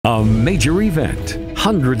A major event,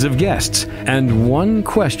 hundreds of guests, and one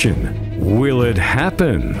question: will it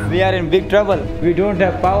happen? We are in big trouble. We don't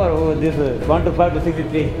have power over this 1 to 5 to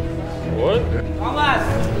 63. What? Thomas!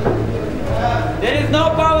 There is no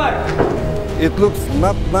power! It looks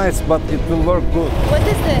not nice, but it will work good. What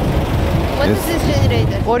is that? What is this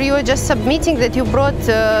generator? Or you are just submitting that you brought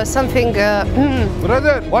something...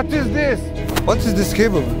 Brother, what is this? What is this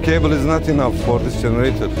cable? Cable is not enough for this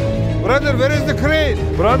generator. Brother, where is the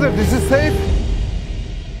crane? Brother, this is safe?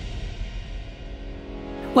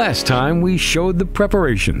 Last time we showed the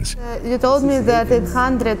preparations. You told me that it's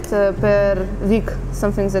 100 per week,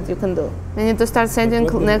 something that you can do. We need to start sending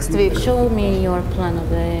next week. Show me your plan of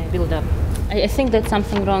the build-up. I think that's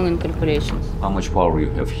something wrong in calculations. How much power you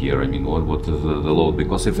have here? I mean, what is the load?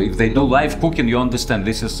 Because if they do live cooking, you understand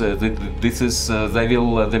this is they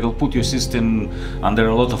will put your system under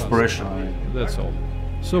a lot of pressure. That's all.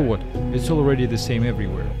 So what? It's already the same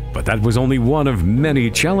everywhere. But that was only one of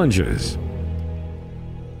many challenges.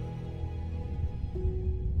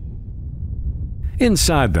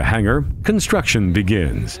 Inside the hangar, construction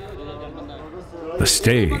begins. The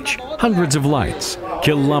stage, hundreds of lights,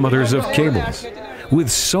 kilometers of cables.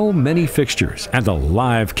 With so many fixtures and a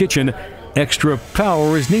live kitchen, extra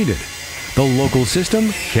power is needed. The local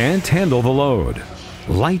system can't handle the load.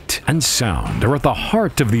 Light and sound are at the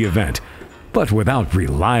heart of the event, but without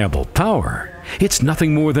reliable power, it's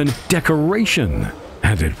nothing more than decoration.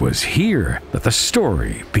 And it was here that the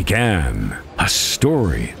story began. A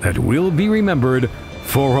story that will be remembered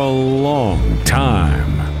for a long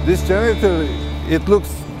time. This generator, it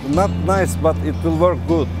looks not nice, but it will work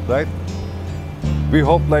good, right? We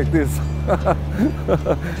hope like this.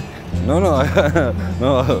 No,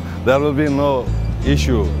 no, there will be no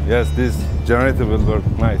issue. Yes, this generator will work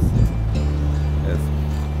nice. Yes.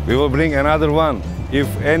 We will bring another one. If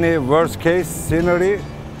any worst case scenario,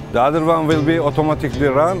 the other one will be automatically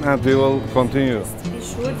run and we will continue. Just to be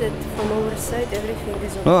sure that from our side everything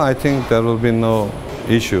is okay. No, I think there will be no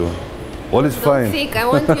issue. All is fine. Don't think, I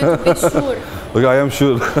want you to be sure. Okay, I am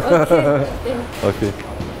sure. Okay. Okay.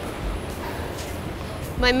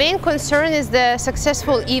 My main concern is the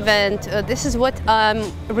successful event. This is what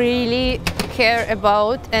I really care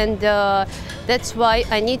about, and that's why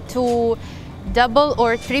I need to double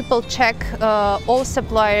or triple check all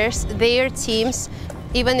suppliers, their teams,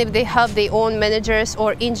 even if they have their own managers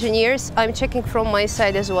or engineers. I'm checking from my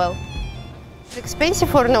side as well. It's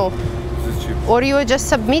expensive or no? This is cheap. Or you are just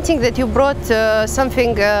submitting that you brought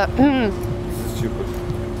something... This is cheaper.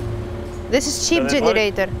 This is cheap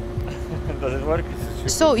generator. Does it work?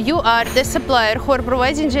 So you are the supplier who are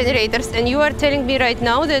providing generators, and you are telling me right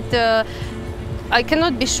now that I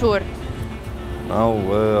cannot be sure. Now,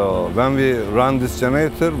 when we run this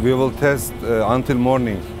generator, we will test until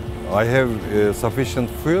morning. I have sufficient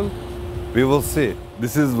fuel. We will see.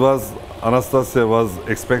 This is what Anastasia was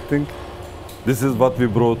expecting. This is what we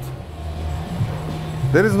brought.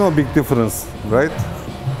 There is no big difference, right?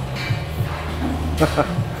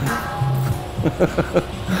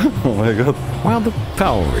 Oh my God. While the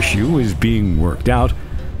power issue is being worked out,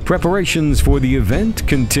 preparations for the event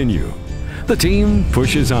continue. The team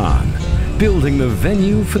pushes on, building the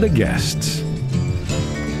venue for the guests.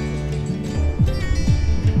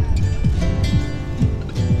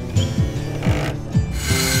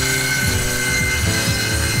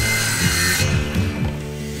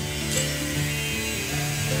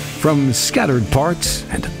 From scattered parts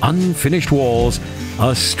and unfinished walls,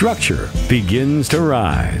 a structure begins to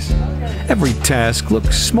rise. Every task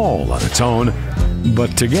looks small on its own,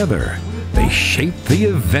 but together they shape the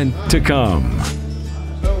event to come.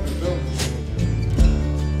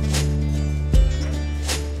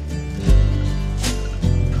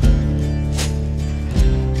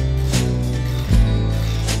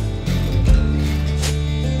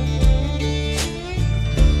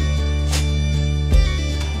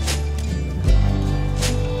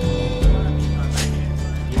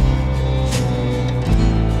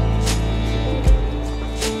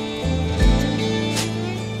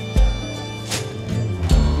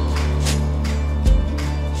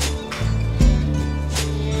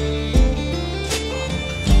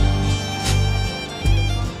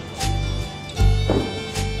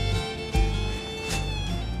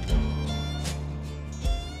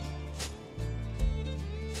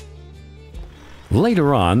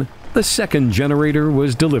 Later on, the second generator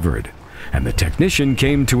was delivered, and the technician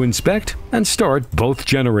came to inspect and start both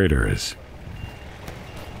generators.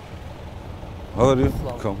 How are you?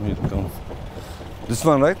 Come here, come. This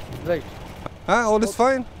one, right? Right. Ah, all is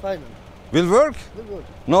fine? Fine. Will work? Will work.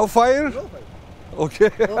 No fire? No fire.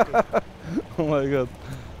 Okay. Okay. Oh my God.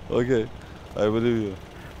 Okay, I believe you.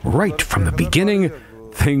 right from the beginning,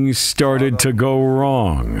 things started to go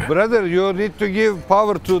wrong. Brother, you need to give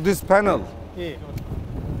power to this panel.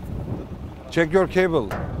 Check your cable.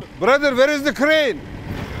 Brother, where is the crane?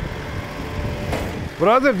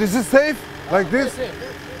 Brother, this is safe? Like this?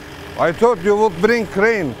 I thought you would bring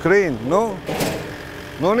crane. No?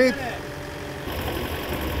 No need?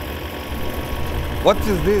 What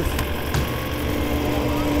is this?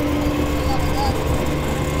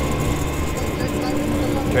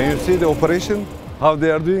 Can you see the operation? How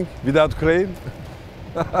they are doing without crane?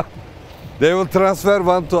 They will transfer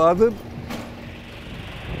one to other.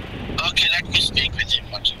 Okay, let me speak with him.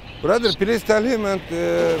 Brother, please tell him and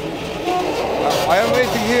I am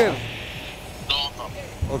waiting here. No problem.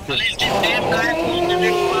 Okay. Please, the same guy who's the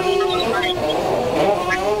next one.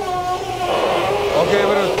 Okay,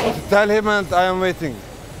 brother, tell him and I am waiting.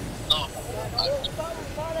 No.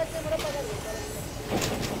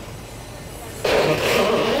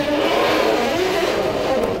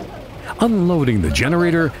 Unloading the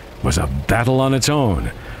generator was a battle on its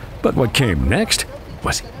own. But what came next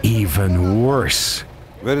was even worse.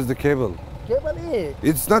 Where is the cable? Cable is.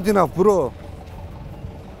 It's not enough, bro.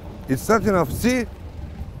 It's not enough. See?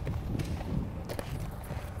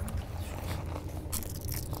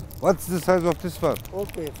 What's the size of this one?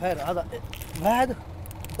 Okay, fair. هذا واحد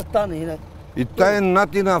الثاني هنا. It's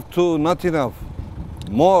not enough too, not enough.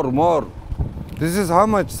 More. This is how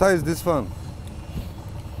much size this one?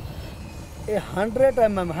 100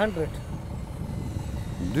 mm, 100.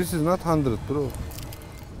 This is not 100, bro.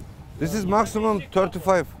 This is maximum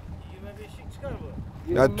 35.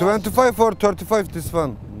 Yeah, 25 or 35 this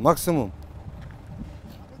one, maximum.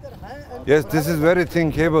 Yes, this is very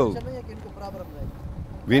thin cable.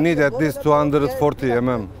 We need at least 240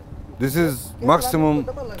 mm. This is maximum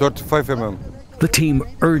 35 mm. The team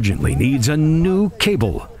urgently needs a new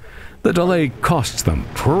cable. The delay costs them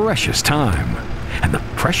precious time, and the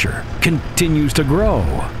pressure continues to grow.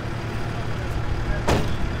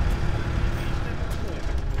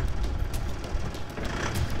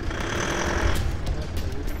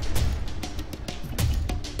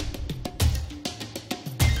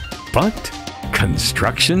 But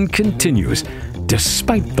construction continues.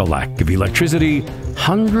 Despite the lack of electricity,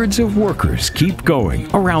 hundreds of workers keep going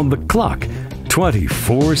around the clock,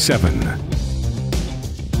 24/7.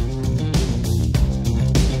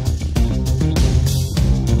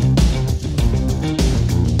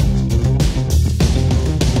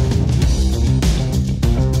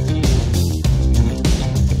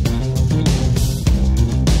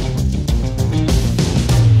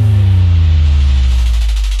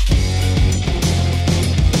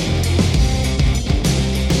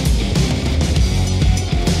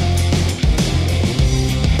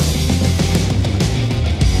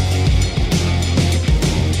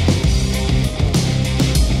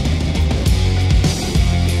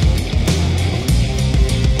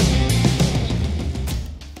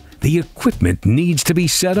 The equipment needs to be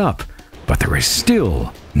set up, but there is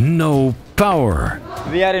still no power.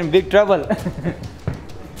 We are in big trouble.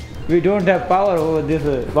 We don't have power over this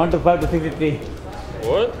 125 to 63.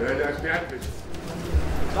 What?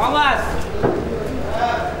 Thomas!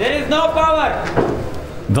 There is no power!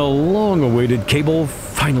 The long-awaited cable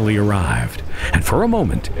finally arrived, and for a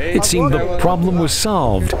moment it seemed the problem was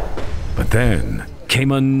solved. But then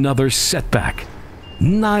came another setback.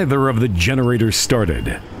 Neither of the generators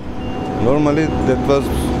started. Normally that was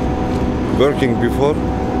working before,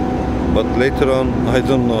 but later on, I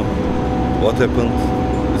don't know what happened.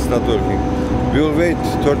 It's not working. We will wait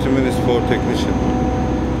 30 minutes for technician.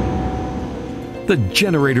 The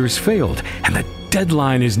generators failed, and the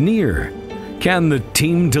deadline is near. Can the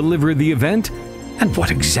team deliver the event? And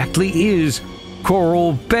what exactly is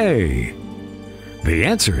Coral Bay? The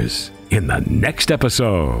answers in the next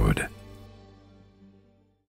episode.